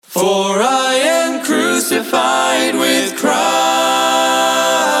For I am crucified with Christ,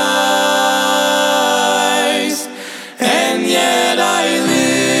 and yet I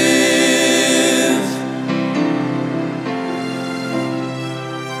live.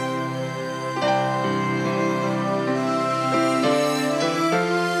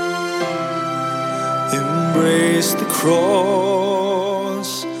 Embrace the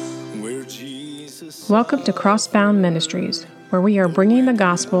cross where Jesus... Welcome to Crossbound Ministries, where we are bringing the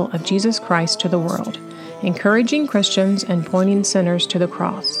gospel of Jesus Christ to the world, encouraging Christians and pointing sinners to the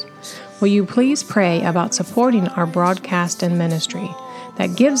cross. Will you please pray about supporting our broadcast and ministry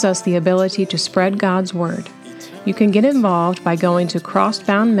that gives us the ability to spread God's word? You can get involved by going to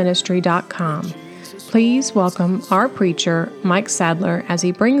crossboundministry.com. Please welcome our preacher, Mike Sadler, as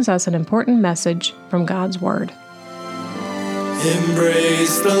he brings us an important message from God's word.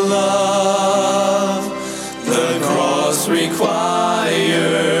 Embrace the love the cross requires.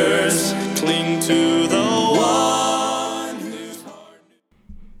 Cling to the one whose heart...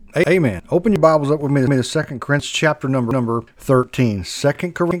 Amen. Open your Bibles up with me to 2 Corinthians chapter number 13. 2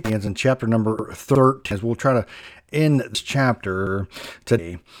 Corinthians in chapter number 13, as we'll try to end this chapter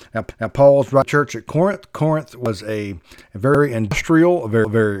today. Now Paul's right church at Corinth. Corinth was a very industrial, a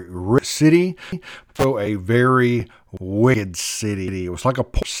very rich city, so a very wicked city. It was like a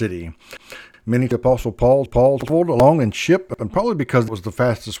poor city. Many Apostle Paul traveled along in ship, and probably because it was the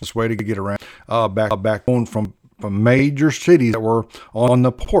fastest way to get around back on from major cities that were on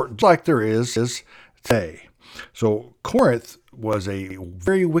the port, just like there is today. So Corinth was a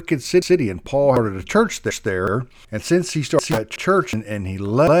very wicked city, and Paul started a church there. And since he started that church and he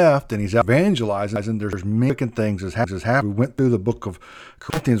left and he's evangelizing, there's many things that has happened. We went through the book of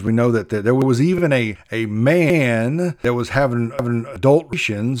Corinthians. We know that there was even a man that was having adult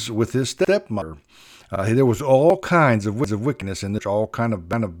relations with his stepmother. There was all kinds of wickedness, and there's all kind of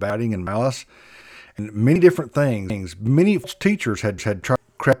batting and malice, and many different things. Many teachers had tried to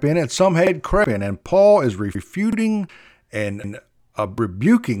creep in, and some had crept in, and Paul is refuting and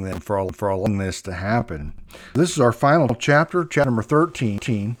rebuking them for allowing this to happen. This is our final chapter number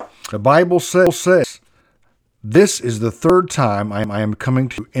 13. The Bible says, "This is the third time I am coming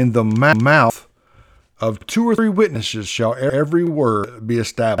to you. In the mouth of 2 or 3 witnesses shall every word be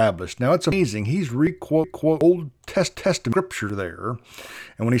established." Now it's amazing. He's re-quote Old Testament scripture there.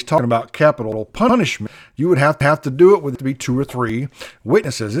 And when he's talking about capital punishment, you would have to do it with to be 2 or 3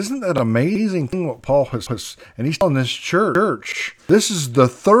 witnesses. Isn't that amazing thing what Paul has, and he's telling this church, this is the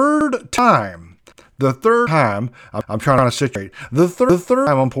third time. The third time, I'm trying to situate. The third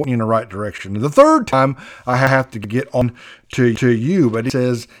time I'm pointing in the right direction. The third time I have to get on to you. But he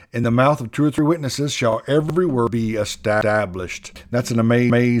says, in the mouth of 2 or 3 witnesses shall every word be established. That's an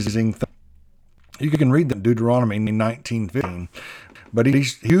amazing thing. You can read that in Deuteronomy 19:15. But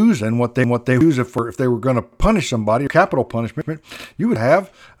he's using what they use if they were going to punish somebody, capital punishment, you would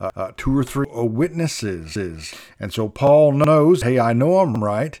have 2 or 3 witnesses. And so Paul knows, hey, I know I'm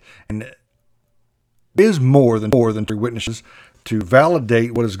right, and it is more than 3 witnesses to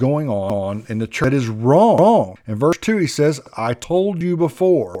validate what is going on in the church that is wrong. In verse 2, he says, I told you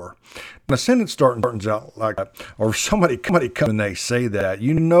before. When a sentence starts out like that, or somebody comes and they say that,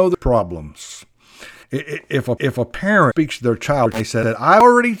 you know the problems. If a parent speaks to their child, they say that I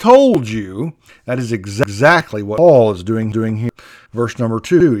already told you, that is exactly what Paul is doing here. Verse number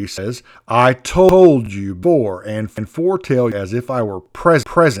 2, he says, I told you before and foretell you as if I were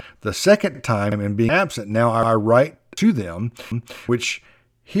present. The second time and being absent, now I write to them, which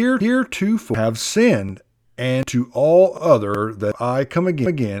heretofore have sinned, and to all other that I come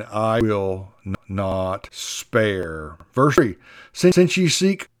again, I will not spare. Verse 3, since ye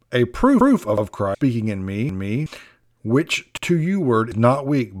seek a proof of Christ speaking in me, which to you word is not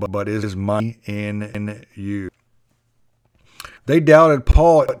weak, but is mighty in you. They doubted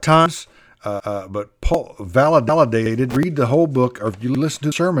Paul at times, but Paul validated. Read the whole book, or if you listen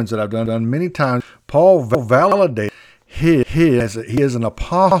to sermons that I've done many times, Paul validated he is an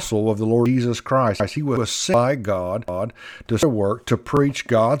apostle of the Lord Jesus Christ. He was sent by God to work, to preach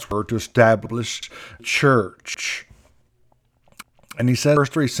God's word, to establish church. And he said, verse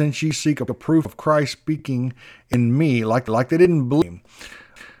 3, since ye seek a proof of Christ speaking in me, like they didn't believe him.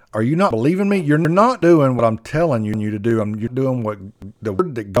 Are you not believing me? You're not doing what I'm telling you to do. You're doing what the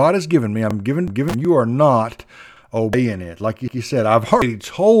word that God has given me. I'm giving. You are not obeying it. Like he said, I've already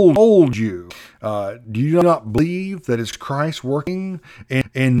told you. Do you not believe that it's Christ working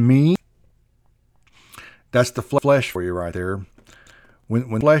in me? That's the flesh for you right there.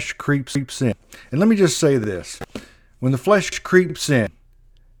 When flesh creeps in. And let me just say this. When the flesh creeps in,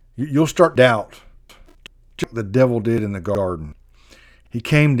 you'll start doubt. The devil did in the garden. He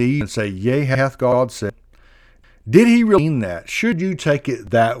came to eat and say, Yea, hath God said. Did he really mean that? Should you take it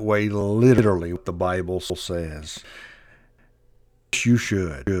that way, literally, what the Bible says? You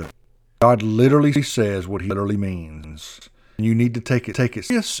should. God literally says what he literally means. You need to take it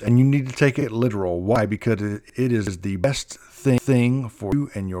serious, and you need to take it literal. Why? Because it is the best thing for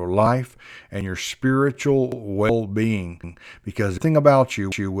you and your life and your spiritual well-being. Because the thing about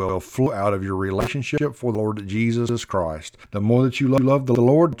you will flow out of your relationship for the Lord Jesus Christ. The more that you love the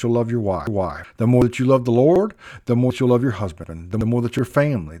Lord, you'll love your wife. The more that you love the Lord, the more that you'll love your husband. The more that your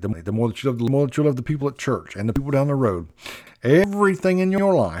family, the more that you love the people at church and the people down the road. Everything in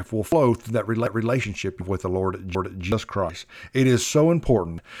your life will flow through that relationship with the Lord Jesus Christ. It is so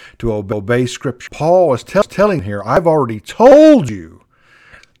important to obey Scripture. Paul is telling here, I've already told you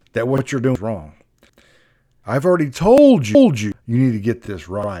that what you're doing is wrong. I've already told you you need to get this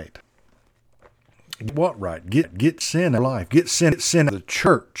right. What right? Get sin in life. Get sin in the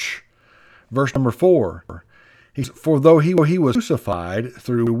church. Verse number 4. For though he was crucified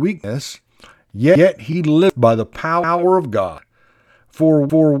through weakness, yet he lived by the power of God. For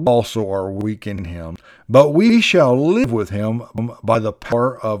we also are weak in him. But we shall live with him by the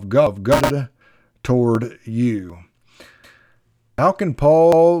power of God toward you. How can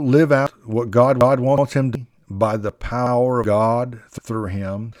Paul live out what God wants him to do? By the power of God through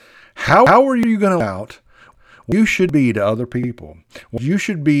him. How are you going to live out what you should be to other people? What you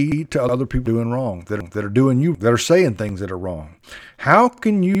should be to other people doing wrong, that are doing you, that are saying things that are wrong. How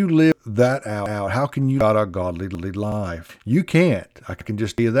can you live that out? How can you live out a godly life? You can't. I can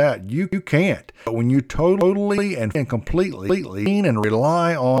just tell you that. You can't. But when you totally and completely lean and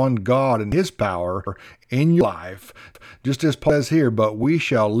rely on God and his power in your life, just as Paul says here, but we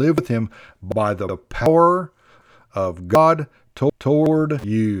shall live with him by the power of God toward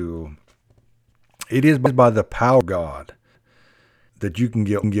you. It is by the power of God that you can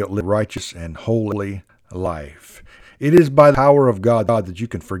get righteous and holy life. It is by the power of God that you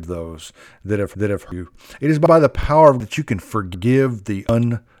can forgive those that have hurt you. It is by the power that you can forgive the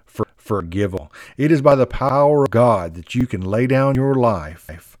unforgivable. It is by the power of God that you can lay down your life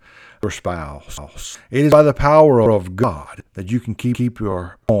for your spouse. It is by the power of God that you can keep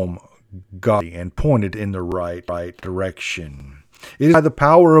your home godly and pointed in the right direction. It is by the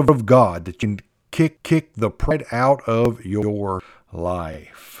power of God that you can kick the pride out of your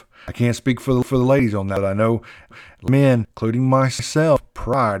life. I can't speak for the ladies on that, but I know men, including myself,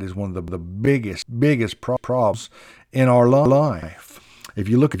 pride is one of the biggest problems in our life. If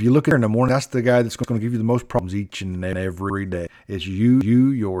you look here in the morning, that's the guy that's going to give you the most problems each and every day. It's you,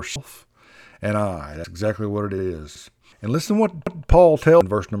 yourself, and I. That's exactly what it is. And listen to what Paul tells in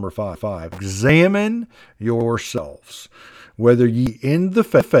verse number 5. Examine yourselves, whether ye in the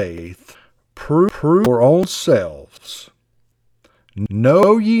faith prove your own selves.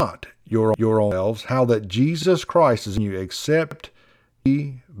 Know ye not your own selves, how that Jesus Christ is in you, except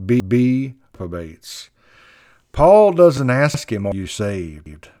ye be reprobates. Paul doesn't ask him, are you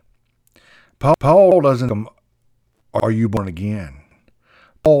saved? Paul doesn't ask him, are you born again?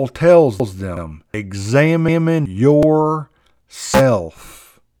 Paul tells them, examine yourself.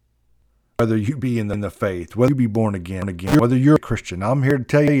 Whether you be in the faith, whether you be born again, whether you're a Christian. I'm here to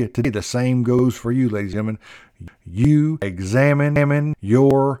tell you today the same goes for you, ladies and gentlemen. You examine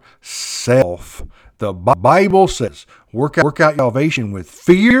yourself. The Bible says, work out salvation with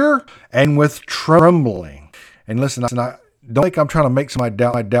fear and with trembling. And listen, I don't think I'm trying to make somebody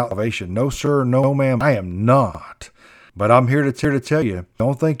doubt salvation. No, sir, no, ma'am, I am not. But I'm here to tell you,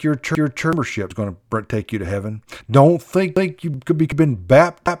 don't think your church membership is going to take you to heaven. Don't think you could be been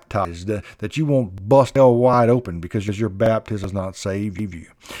baptized, that you won't bust hell wide open because your baptism does not save you.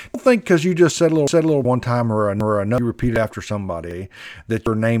 Don't think because you just said a little one time or another, you repeat it after somebody, that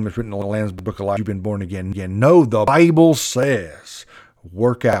your name is written in the Lamb's Book of Life, you've been born again. No, the Bible says,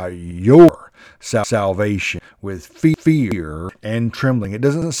 work out your salvation with fear and trembling. It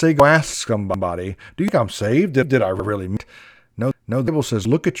doesn't say go ask somebody, do you think I'm saved? Did I really mean it? No, the Bible says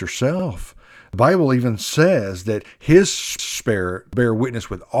look at yourself. The Bible even says that his spirit bear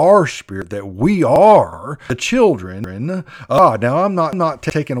witness with our spirit that we are the children. Now I'm not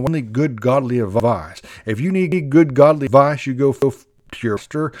taking only good godly advice. If you need good godly advice, you go to your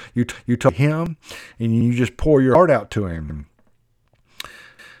pastor, you talk to him, and you just pour your heart out to him.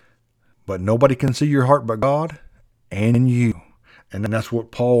 But nobody can see your heart but God and you. And that's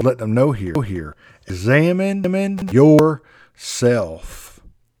what Paul let them know here. Examine yourself.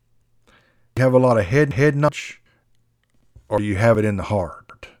 You have a lot of head knowledge, or you have it in the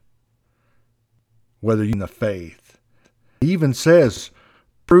heart. Whether you're in the faith. He even says,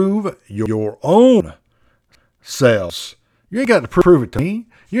 prove your own selves. You ain't got to prove it to me.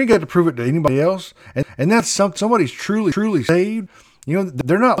 You ain't got to prove it to anybody else. And that's somebody's truly saved.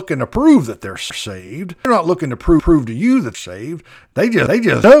 They're not looking to prove that they're saved. They're not looking to prove to you that they're saved. They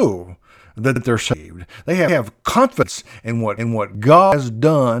just know that they're saved. They have confidence in what God has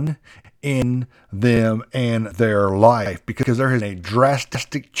done in them and their life, because there is a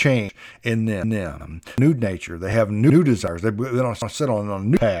drastic change in them. New nature. They have new desires. They don't sit on a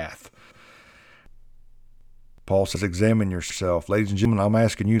new path. Paul says, examine yourself. Ladies and gentlemen, I'm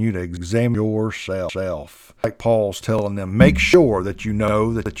asking you to examine yourself. Like Paul's telling them, make sure that you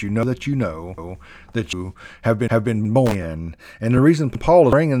know that you have been born in. And the reason Paul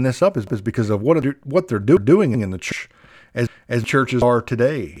is bringing this up is because of what they're doing in the church, as churches are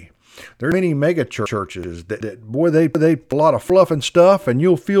today. There are many mega churches that boy, they a lot of fluff and stuff, and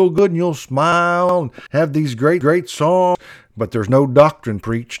you'll feel good and you'll smile and have these great songs, but there's no doctrine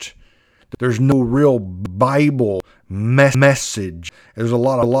preached. There's no real Bible message. There's a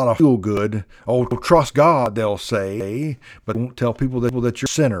lot of feel good. Oh, trust God, they'll say, but won't tell people that you're a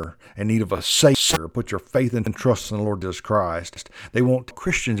sinner in need of a Savior. Put your faith and trust in the Lord Jesus Christ. They won't tell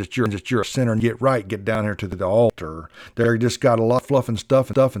Christians that you're a sinner and get right. Get down here to the altar. They just got a lot of fluff and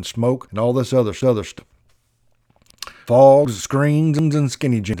stuff and smoke and all this other stuff. Fogs, screens, and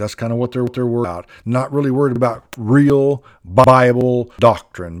skinny jeans. That's kind of what they're worried about. Not really worried about real Bible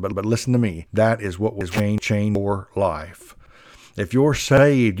doctrine. But listen to me. That is what will change your life. If you're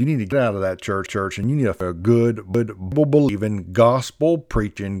saved, you need to get out of that church, and you need a good believing, gospel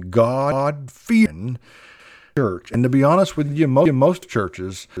preaching, God-fearing church. And to be honest with you, most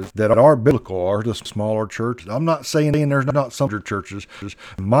churches that are biblical are the smaller churches. I'm not saying there's not some churches.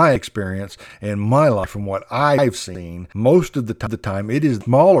 My experience in my life, from what I've seen, most of the time it is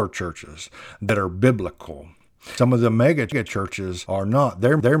smaller churches that are biblical. Some of the mega churches are not.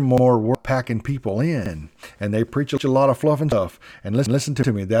 They're more packing people in, and they preach a lot of fluff and stuff. And listen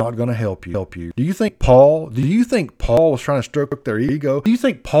to me, that's not going to help you. Do you think Paul was trying to stroke their ego? Do you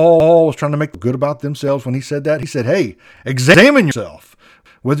think Paul was trying to make good about themselves when he said that? He said, "Hey, examine yourself.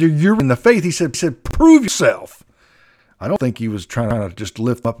 Whether you're in the faith," he said, "prove yourself." I don't think he was trying to just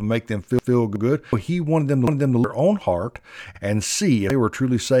lift them up and make them feel good. He wanted them to look at their own heart and see if they were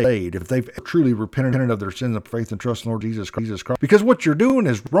truly saved, if they've truly repented of their sins and faith and trust in the Lord Jesus Christ. Because what you're doing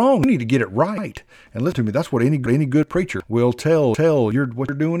is wrong. You need to get it right. And listen to me, that's what any good preacher will tell what you're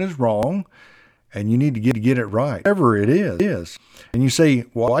doing is wrong, and you need to get it right, whatever it is. And you say,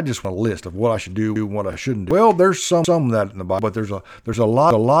 well, I just want a list of what I should do and what I shouldn't do. Well, there's some of that in the Bible, but there's a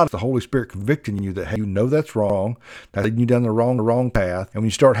lot of the Holy Spirit convicting you that, hey, you know that's wrong, that's leading you down the wrong path. And when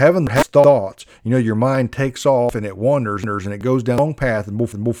you start having thoughts, your mind takes off and it wanders and it goes down the wrong path. And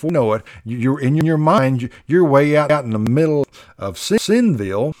before you know it, you're in your mind, you're way out in the middle of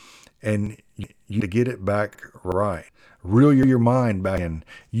Sinville, and you to get it back right. Reel your mind back in.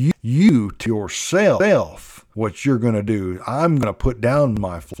 You to yourself, what you're going to do. I'm going to put down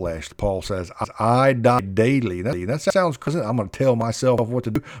my flesh. Paul says, I die daily. That sounds crazy. I'm going to tell myself what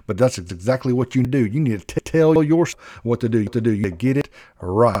to do, but that's exactly what you do. You need to tell yourself what to do. You get it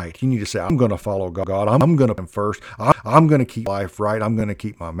right. You need to say, I'm going to follow God. I'm going to put him first. I'm going to keep life right. I'm going to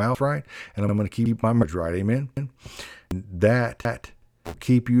keep my mouth right, and I'm going to keep my marriage right. Amen. That will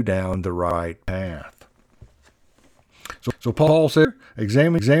keep you down the right path. So Paul said,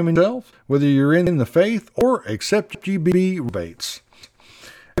 examine yourself, whether you're in the faith or accept ye be reprobates.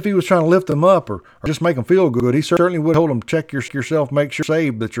 If he was trying to lift them up or just make them feel good, he certainly would hold them, check yourself, make sure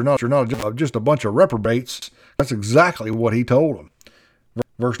saved, that you're not just a bunch of reprobates. That's exactly what he told them.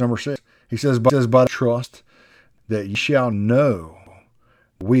 Verse number 6, he says, by trust that ye shall know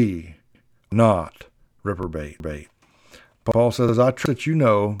we not reprobate. Paul says, I trust that you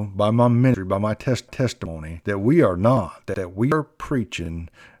know by my ministry, by my testimony, that we are not, that we are preaching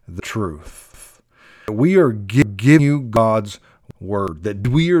the truth. That we are giving you God's word, that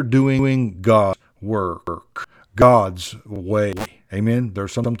we are doing God's work, God's way. Amen.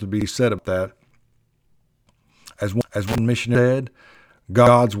 There's something to be said about that. As one missionary said,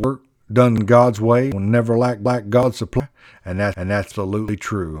 God's work done God's way will never lack God's supply, and that's absolutely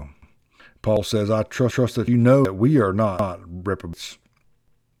true. Paul says, I trust that you know that we are not reprobates.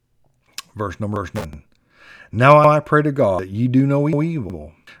 Verse number 9. Now I pray to God that ye do no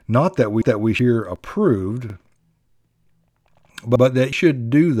evil, not that we hear approved, but that ye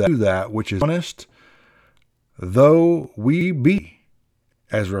should do that which is honest, though we be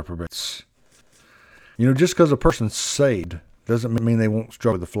as reprobates. Just because a person's saved doesn't mean they won't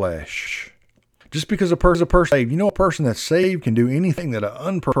struggle with the flesh. Just because a person's saved, a person that's saved can do anything that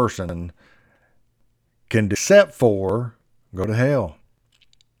an unperson can, except for go to hell.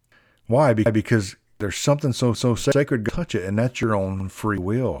 Why? Because there's something so sacred, touch it, and that's your own free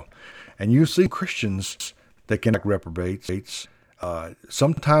will. And you see Christians that can act reprobates.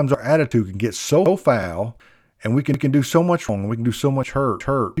 Sometimes our attitude can get so foul, and we can do so much wrong, and we can do so much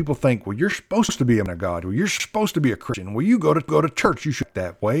hurt. People think, well, you're supposed to be a man of God. Well, you're supposed to be a Christian. Well, you go to church. You should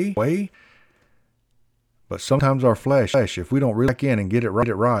that way. But sometimes our flesh, if we don't reel back in and get it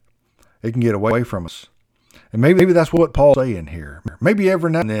right, it can get away from us. And maybe that's what Paul's saying here. Maybe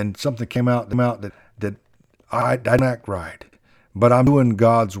every now and then something came out that I didn't act right, but I'm doing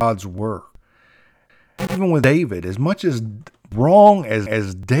God's work. Even with David, as much as wrong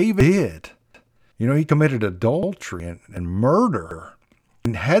as David did, he committed adultery and murder,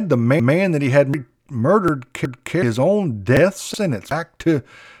 and had the man that he had murdered carry his own death sentence back to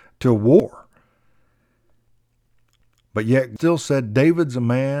war. But yet still said, David's a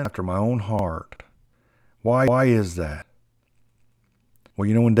man after my own heart. Why is that? Well,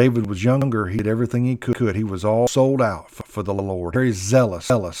 when David was younger, he did everything he could. He was all sold out for the Lord, very zealous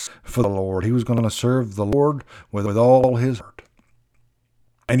for the Lord. He was going to serve the Lord with all his heart.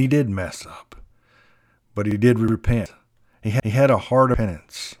 And he did mess up, but he did repent. He had a heart of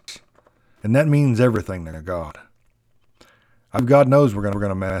penance, and that means everything to God. God knows we're going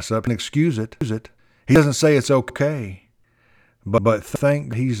to mess up and excuse it. He doesn't say it's okay, but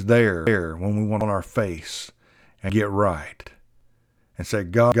thank He's there when we want on our face and get right and say,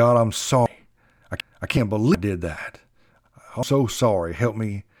 God, I'm sorry. I can't believe I did that. I'm so sorry. Help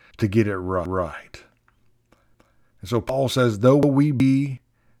me to get it right. And so Paul says, though we be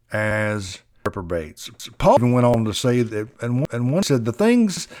as reprobates. Paul even went on to say that, and one said, the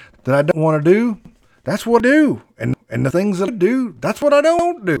things that I don't want to do, that's what I do. And the things that I do, that's what I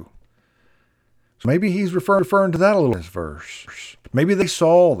don't do. So maybe he's referring to that a little in this verse. Maybe they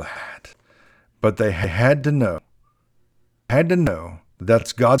saw that, but they had to know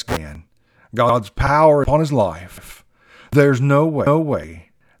that's God's plan, God's power upon his life. There's no way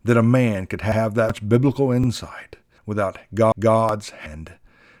that a man could have that biblical insight without God's hand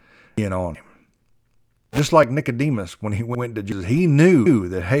being on him. Just like Nicodemus, when he went to Jesus, he knew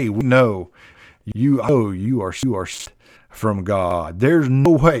that, hey, we know you are from God. There's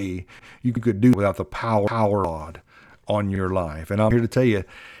no way you could do it without the power of God on your life. And I'm here to tell you,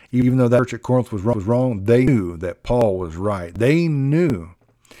 even though that church at Corinth was wrong, they knew that Paul was right. They knew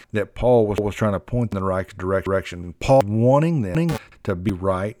that Paul was trying to point in the right direction. Paul wanting them to be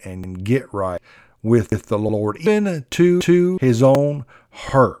right and get right with the Lord, even to his own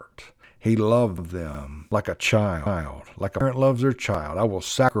hurt. He loved them like a child, like a parent loves their child. I will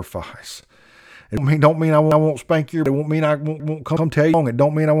sacrifice. It don't mean I won't spank you. It won't mean I won't come tell you wrong. It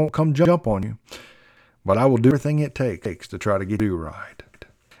don't mean I won't come jump on you. But I will do everything it takes to try to get you right.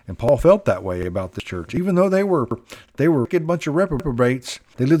 And Paul felt that way about the church. Even though they were a wicked bunch of reprobates,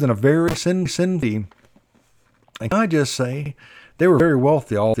 they lived in a very sinful. And can I just say, they were very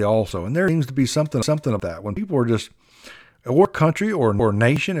wealthy also. And there seems to be something of that. When people are just, or country or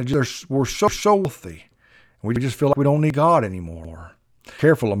nation, we're so wealthy. We just feel like we don't need God anymore.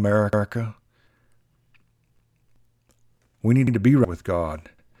 Careful, America. We need to be right with God.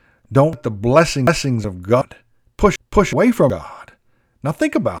 Don't let the blessings of God push away from God. Now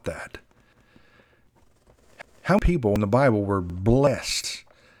think about that. How many people in the Bible were blessed?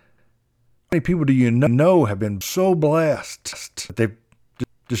 How many people do you know have been so blessed that they've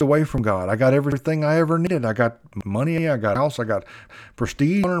just away from God? I got everything I ever needed. I got money, I got a house, I got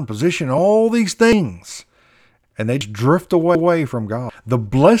prestige, honor, and position, all these things. And they just drift away from God. The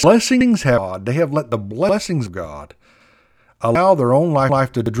blessings have God. They have let the blessings of God allow their own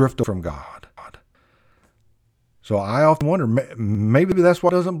life to drift from God. So I often wonder, maybe that's why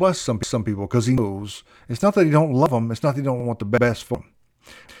He doesn't bless some people, because He knows it's not that He don't love them, it's not that He don't want the best for them,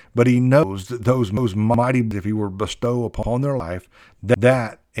 but He knows that those mighty, if He were to bestow upon their life,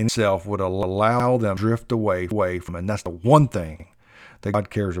 that in itself would allow them to drift away from, and that's the one thing that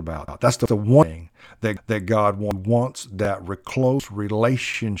God cares about. That's the one thing that God wants, that close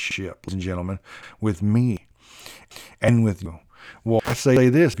relationship, ladies and gentlemen, with me and with you. Well, I say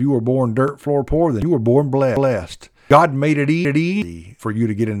this, if you were born dirt floor poor, then you were born blessed. God made it easy for you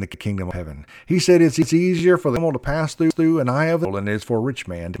to get in the kingdom of heaven. He said it's easier for the camel to pass through an eye of than it is for a rich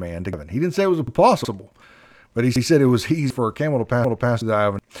man to heaven. He didn't say it was impossible, but he said it was easy for a camel to pass through the eye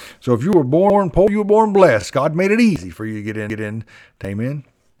of heaven. So if you were born poor, you were born blessed. God made it easy for you to get in. Amen.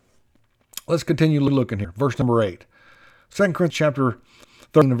 Let's continue looking here. Verse number 8. 2 Corinthians chapter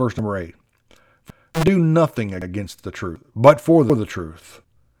 13 and verse number 8. Do nothing against the truth, but for the truth.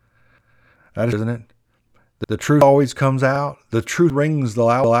 That isn't it? The truth always comes out. The truth rings the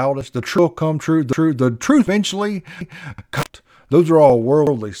loudest. The truth will come true. The truth eventually comes. Those are all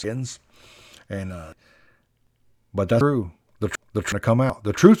worldly sins. And But that's true. The truth's going to come out.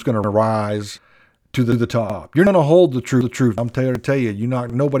 The truth's going to rise to the top. You're going to hold the truth. I'm tell you,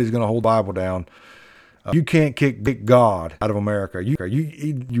 nobody's going to hold the Bible down. You can't kick God out of America. You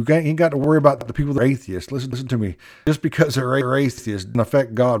ain't got to worry about the people that are atheists. Listen to me. Just because they're atheists doesn't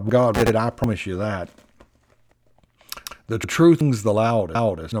affect God. God did it. I promise you that. The truth is the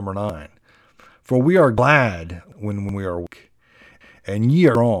loudest. Number 9. For we are glad when we are weak, and ye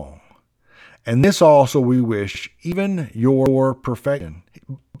are strong. And this also we wish, even your perfection.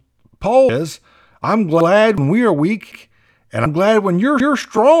 Paul says, I'm glad when we are weak, and I'm glad when you're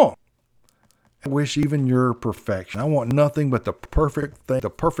strong. I wish even your perfection. I want nothing but the perfect thing, the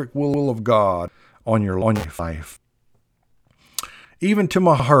perfect will of God on your life. Even to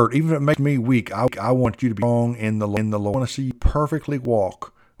my hurt, even if it makes me weak, I want you to be strong in the Lord. I want to see you perfectly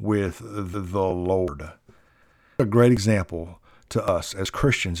walk with the Lord. A great example to us as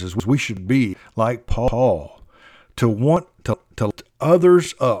Christians is we should be like Paul, to want to lift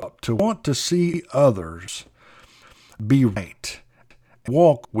others up, to want to see others be right,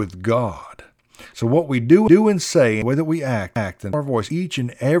 walk with God. So what we do and say, the way that we act in our voice each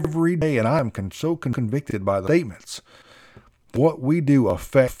and every day, and I'm so convicted by the statements, what we do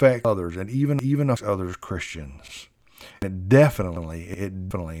affect others, and even us others Christians. It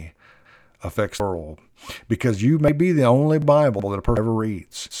definitely affects the world, because you may be the only Bible that a person ever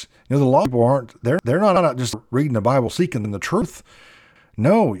reads. A lot of people aren't. They're not just reading the Bible seeking the truth.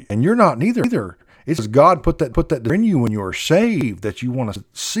 No, and you're not neither. It's just God put that in you when you are saved, that you want to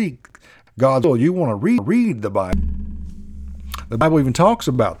seek God's will. You want to read the Bible. The Bible even talks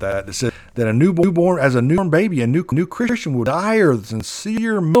about that. It says that a newborn baby, a new Christian will desire the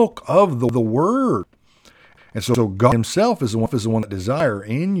sincere milk of the Word. And so God Himself is the one that desire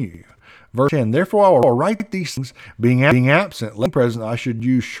in you. Verse 10, therefore I will write these things, being absent, lest present I should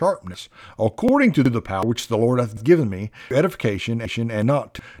use sharpness, according to the power which the Lord hath given me, to edification and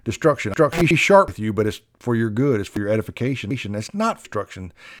not to destruction. He's sharp with you, but it's for your good, it's for your edification. It's not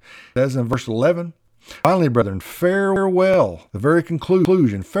destruction. It says in verse 11, finally, brethren, farewell, the very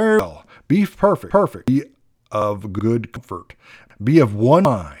conclusion, farewell, be perfect, be of good comfort, be of one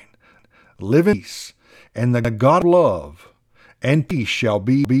mind, live in peace, and the God of love and peace shall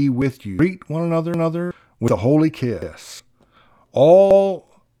be with you. Greet one another with a holy kiss. All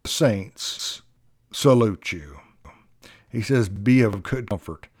saints salute you. He says, be of good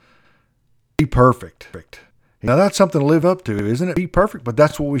comfort. Be perfect. Now that's something to live up to, isn't it? Be perfect, but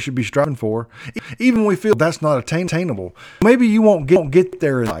that's what we should be striving for. Even when we feel that's not attainable. Maybe you won't get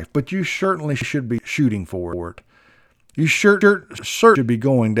there in life, but you certainly should be shooting for it. You sure should be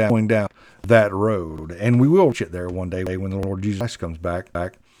going down that road. And we will get there one day when the Lord Jesus Christ comes back.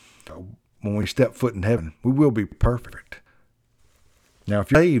 When we step foot in heaven, we will be perfect. Now,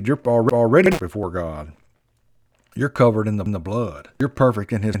 if you're saved, you're already before God. You're covered in the blood. You're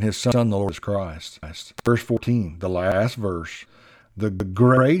perfect in His Son, the Lord Christ. Verse 14, the last verse. The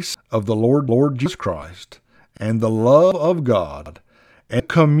grace of the Lord Jesus Christ and the love of God and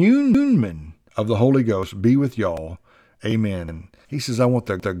communion of the Holy Ghost be with y'all. Amen. He says, I want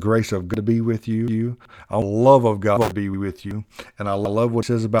the grace of God to be with you. I want the love of God to be with you. And I love what it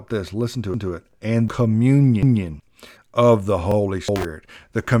says about this. Listen to it. And communion of the Holy Spirit.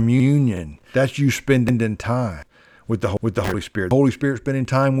 The communion, that's you spending time with the Holy Spirit. The Holy Spirit spending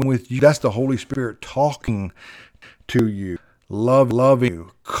time with you. That's the Holy Spirit talking to you, loving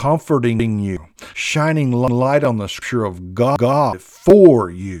you, comforting you, shining light on the Scripture of God for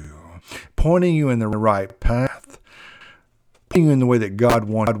you, pointing you in the right path, you in the way that God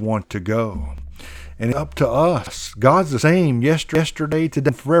want to go. And it's up to us. God's the same yesterday, today,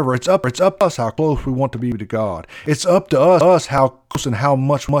 and forever. It's up to us how close we want to be to God. It's up to us how close and how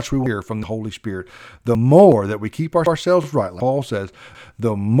much we hear from the Holy Spirit. The more that we keep ourselves right, like Paul says,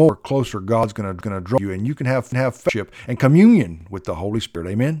 the more closer God's going to draw you, and you can have fellowship and communion with the Holy Spirit.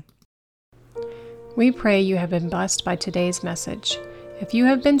 Amen. We pray you have been blessed by today's message. If you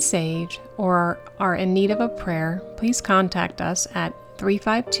have been saved or are in need of a prayer, please contact us at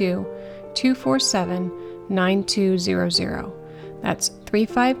 352-247-9200. That's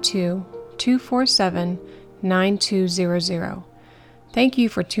 352-247-9200. Thank you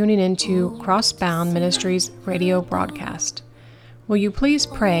for tuning into Crossbound Ministries radio broadcast. Will you please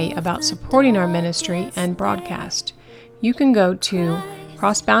pray about supporting our ministry and broadcast? You can go to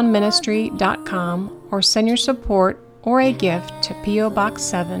crossboundministry.com or send your support or a gift to P.O. Box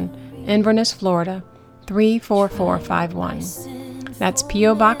 7, Inverness, Florida, 34451. That's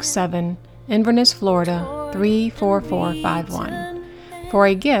P.O. Box 7, Inverness, Florida, 34451. For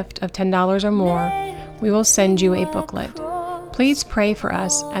a gift of $10 or more, we will send you a booklet. Please pray for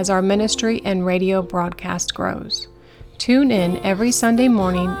us as our ministry and radio broadcast grows. Tune in every Sunday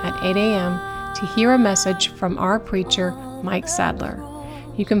morning at 8 a.m. to hear a message from our preacher, Mike Sadler.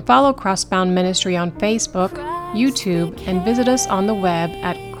 You can follow Crossbound Ministry on Facebook, YouTube, and visit us on the web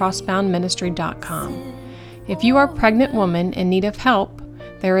at crossboundministry.com. If you are a pregnant woman in need of help,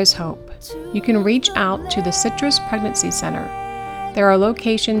 there is hope. You can reach out to the Citrus Pregnancy Center. There are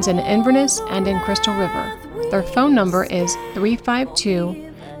locations in Inverness and in Crystal River. Their phone number is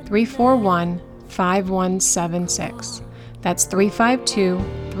 352-341-5176. That's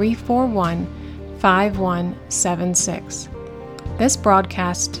 352-341-5176. This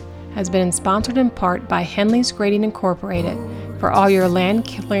broadcast has been sponsored in part by Henley's Grading Incorporated for all your land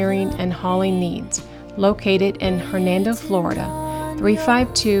clearing and hauling needs, located in Hernando, Florida,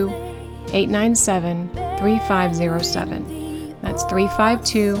 352-897-3507. That's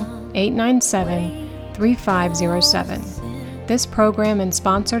 352-897-3507. This program is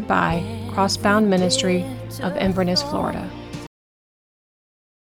sponsored by Crossbound Ministry of Inverness, Florida.